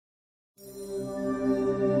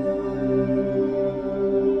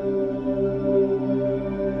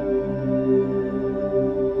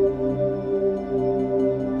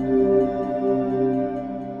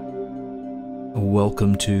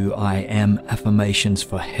Welcome to I Am Affirmations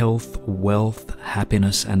for Health, Wealth,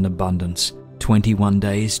 Happiness and Abundance. 21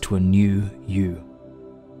 days to a new you.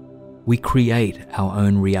 We create our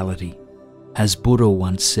own reality. As Buddha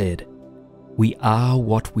once said, we are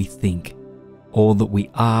what we think. All that we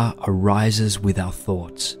are arises with our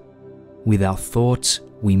thoughts. With our thoughts,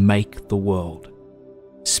 we make the world.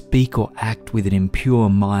 Speak or act with an impure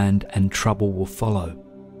mind and trouble will follow,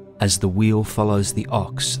 as the wheel follows the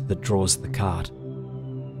ox that draws the cart.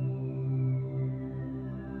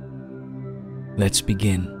 Let's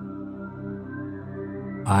begin.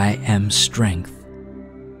 I am strength.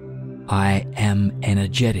 I am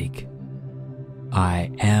energetic. I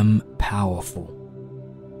am powerful.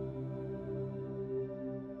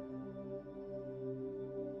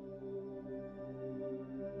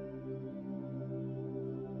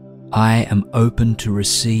 I am open to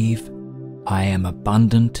receive. I am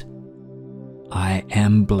abundant. I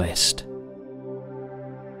am blessed.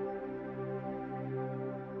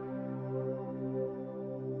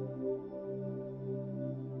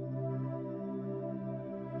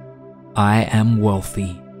 I am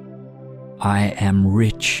wealthy. I am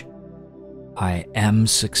rich. I am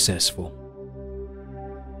successful.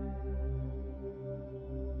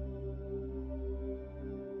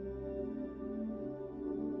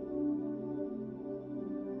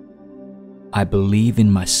 I believe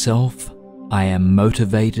in myself. I am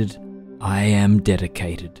motivated. I am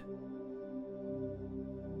dedicated.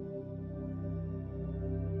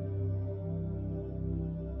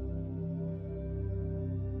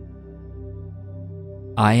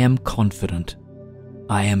 I am confident.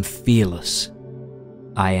 I am fearless.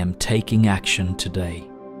 I am taking action today.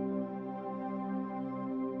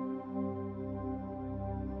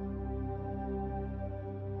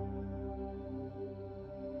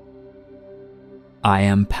 I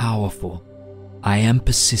am powerful. I am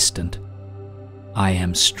persistent. I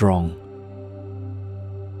am strong.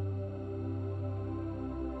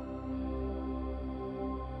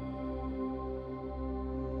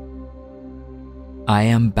 I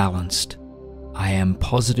am balanced. I am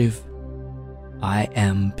positive. I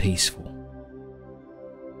am peaceful.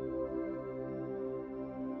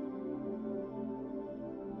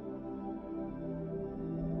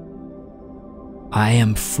 I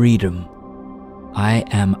am freedom. I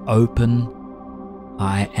am open.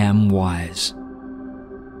 I am wise.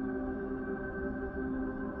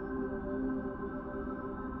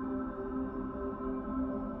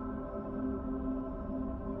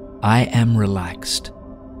 I am relaxed.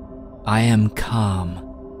 I am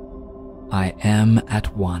calm. I am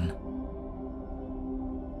at one.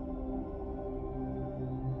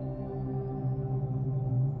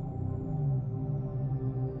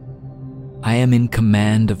 I am in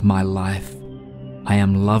command of my life. I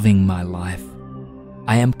am loving my life.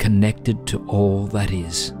 I am connected to all that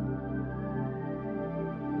is.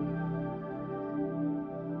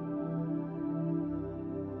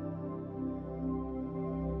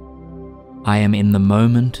 I am in the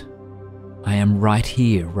moment. I am right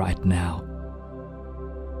here, right now.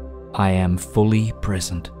 I am fully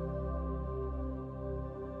present.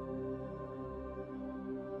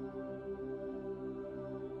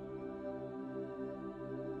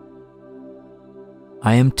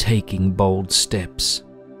 I am taking bold steps.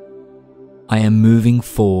 I am moving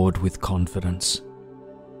forward with confidence.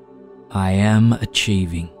 I am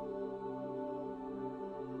achieving.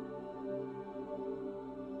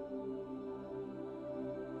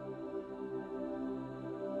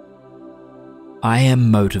 I am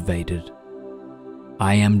motivated.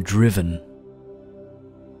 I am driven.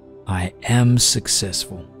 I am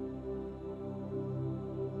successful.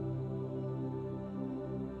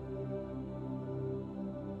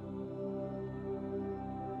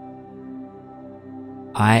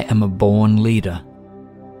 I am a born leader.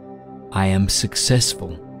 I am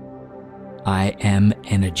successful. I am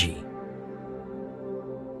energy.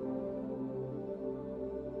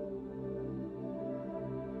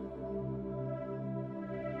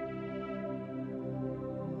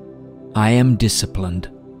 I am disciplined.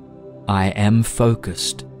 I am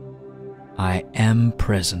focused. I am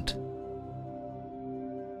present.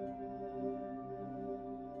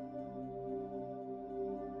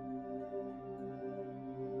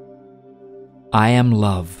 I am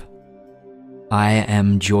love. I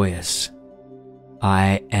am joyous.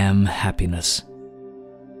 I am happiness.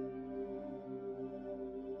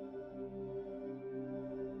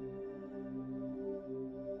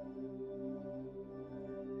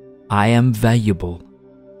 I am valuable.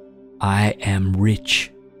 I am rich.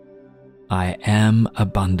 I am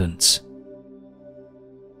abundance.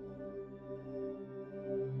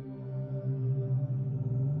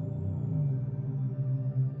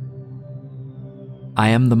 I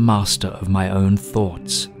am the master of my own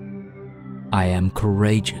thoughts. I am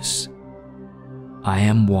courageous. I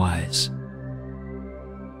am wise.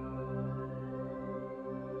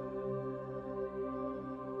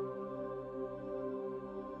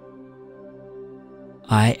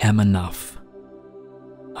 I am enough.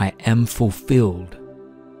 I am fulfilled.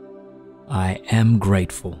 I am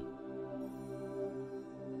grateful.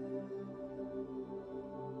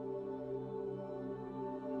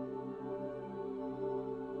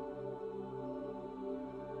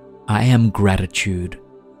 I am gratitude.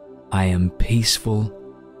 I am peaceful.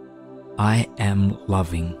 I am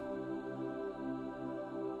loving.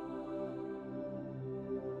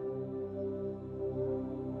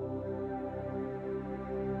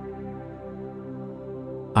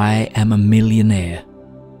 I am a millionaire.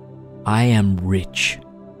 I am rich.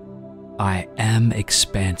 I am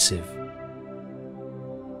expansive.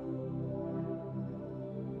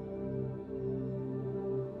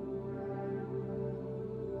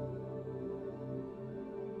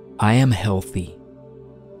 I am healthy.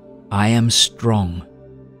 I am strong.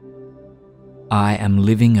 I am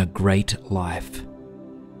living a great life.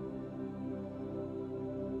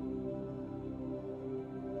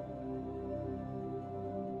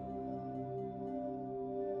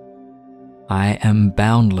 I am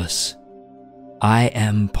boundless. I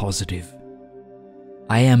am positive.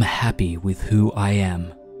 I am happy with who I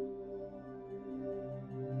am.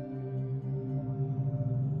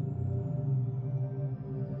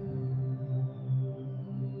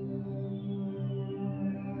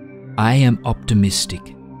 I am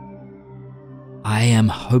optimistic. I am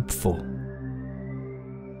hopeful.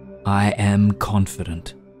 I am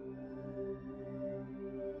confident.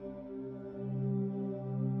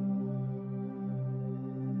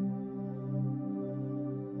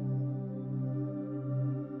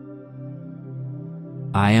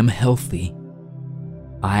 I am healthy.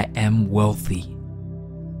 I am wealthy.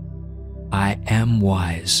 I am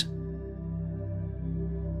wise.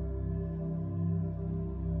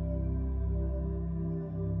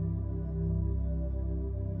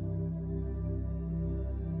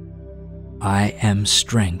 I am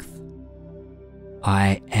strength.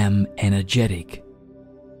 I am energetic.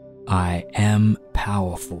 I am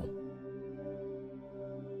powerful.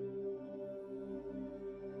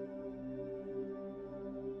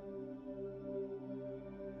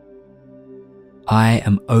 I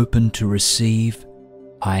am open to receive.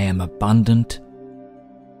 I am abundant.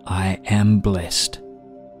 I am blessed.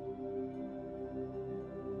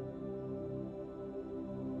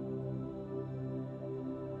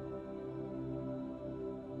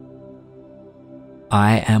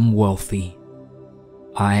 I am wealthy.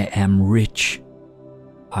 I am rich.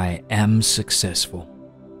 I am successful.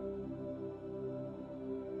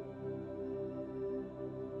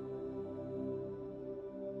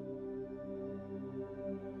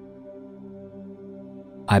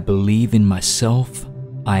 I believe in myself.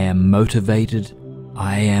 I am motivated.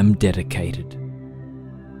 I am dedicated.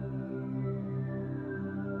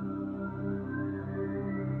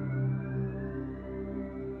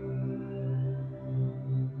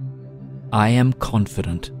 I am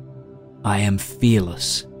confident. I am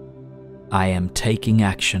fearless. I am taking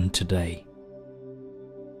action today.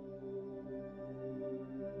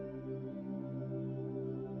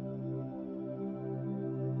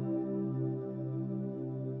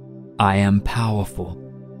 I am powerful.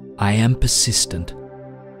 I am persistent.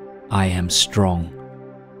 I am strong.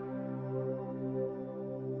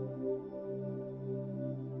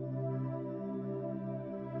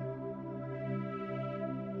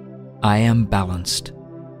 I am balanced.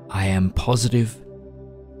 I am positive.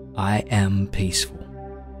 I am peaceful.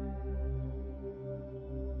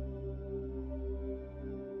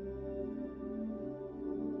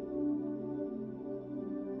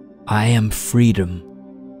 I am freedom.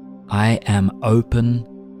 I am open.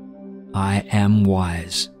 I am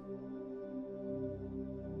wise.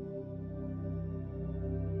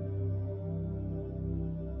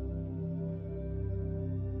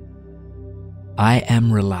 I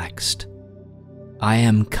am relaxed. I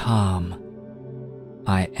am calm.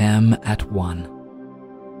 I am at one.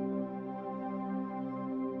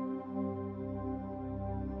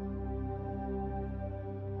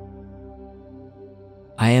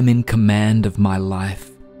 I am in command of my life.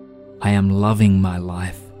 I am loving my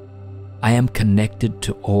life. I am connected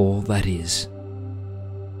to all that is.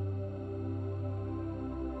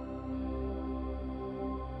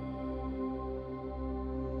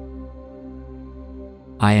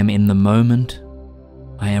 I am in the moment.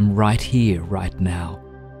 I am right here, right now.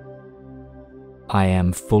 I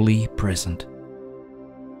am fully present.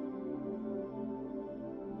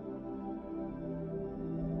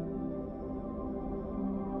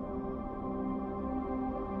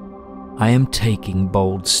 I am taking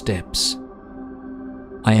bold steps.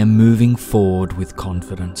 I am moving forward with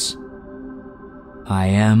confidence. I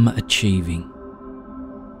am achieving.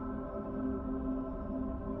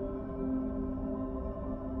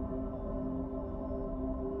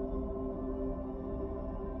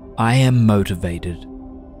 I am motivated.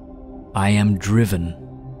 I am driven.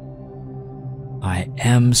 I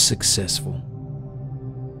am successful.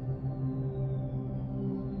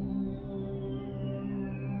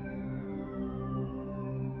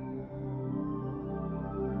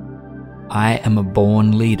 I am a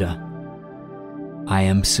born leader. I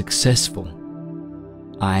am successful.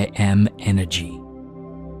 I am energy.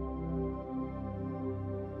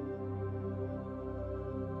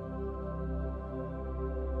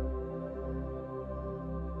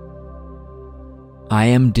 I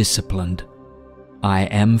am disciplined. I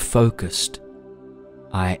am focused.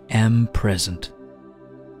 I am present.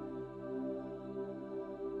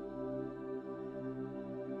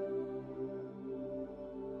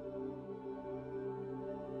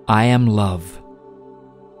 I am love.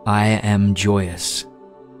 I am joyous.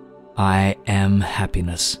 I am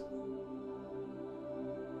happiness.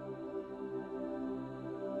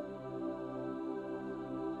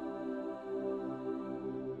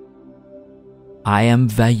 I am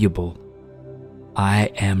valuable.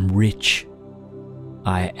 I am rich.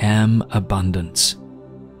 I am abundance.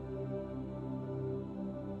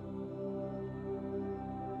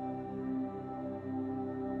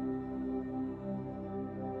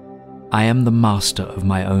 I am the master of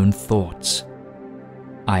my own thoughts.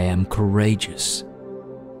 I am courageous.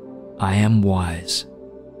 I am wise.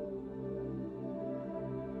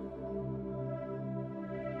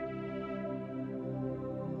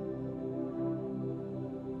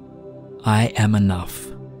 I am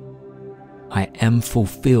enough. I am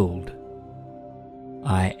fulfilled.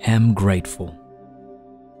 I am grateful.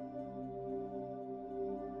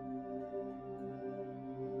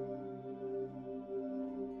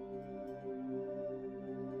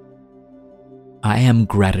 I am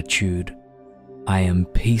gratitude. I am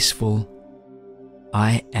peaceful.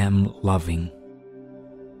 I am loving.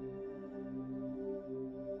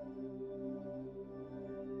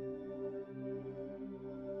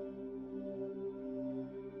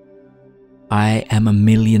 I am a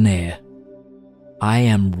millionaire. I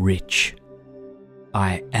am rich.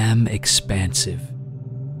 I am expansive.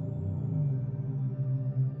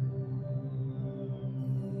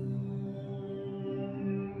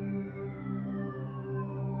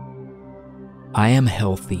 I am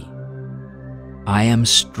healthy. I am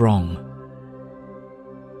strong.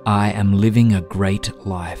 I am living a great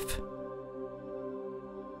life.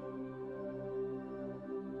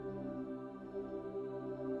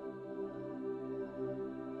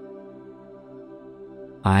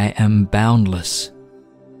 I am boundless.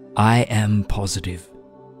 I am positive.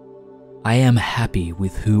 I am happy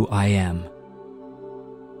with who I am.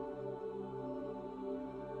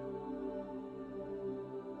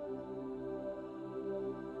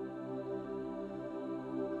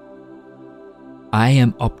 I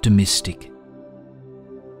am optimistic.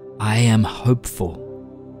 I am hopeful.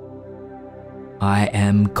 I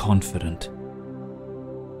am confident.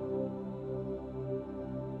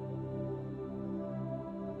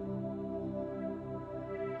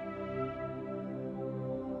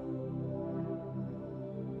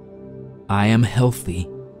 I am healthy.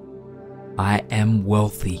 I am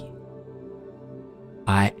wealthy.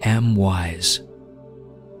 I am wise.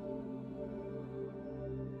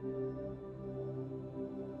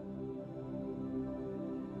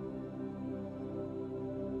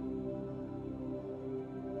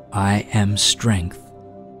 I am strength.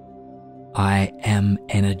 I am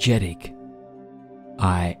energetic.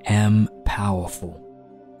 I am powerful.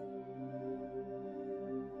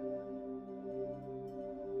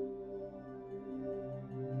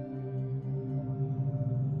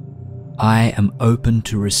 I am open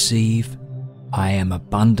to receive. I am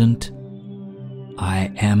abundant.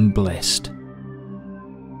 I am blessed.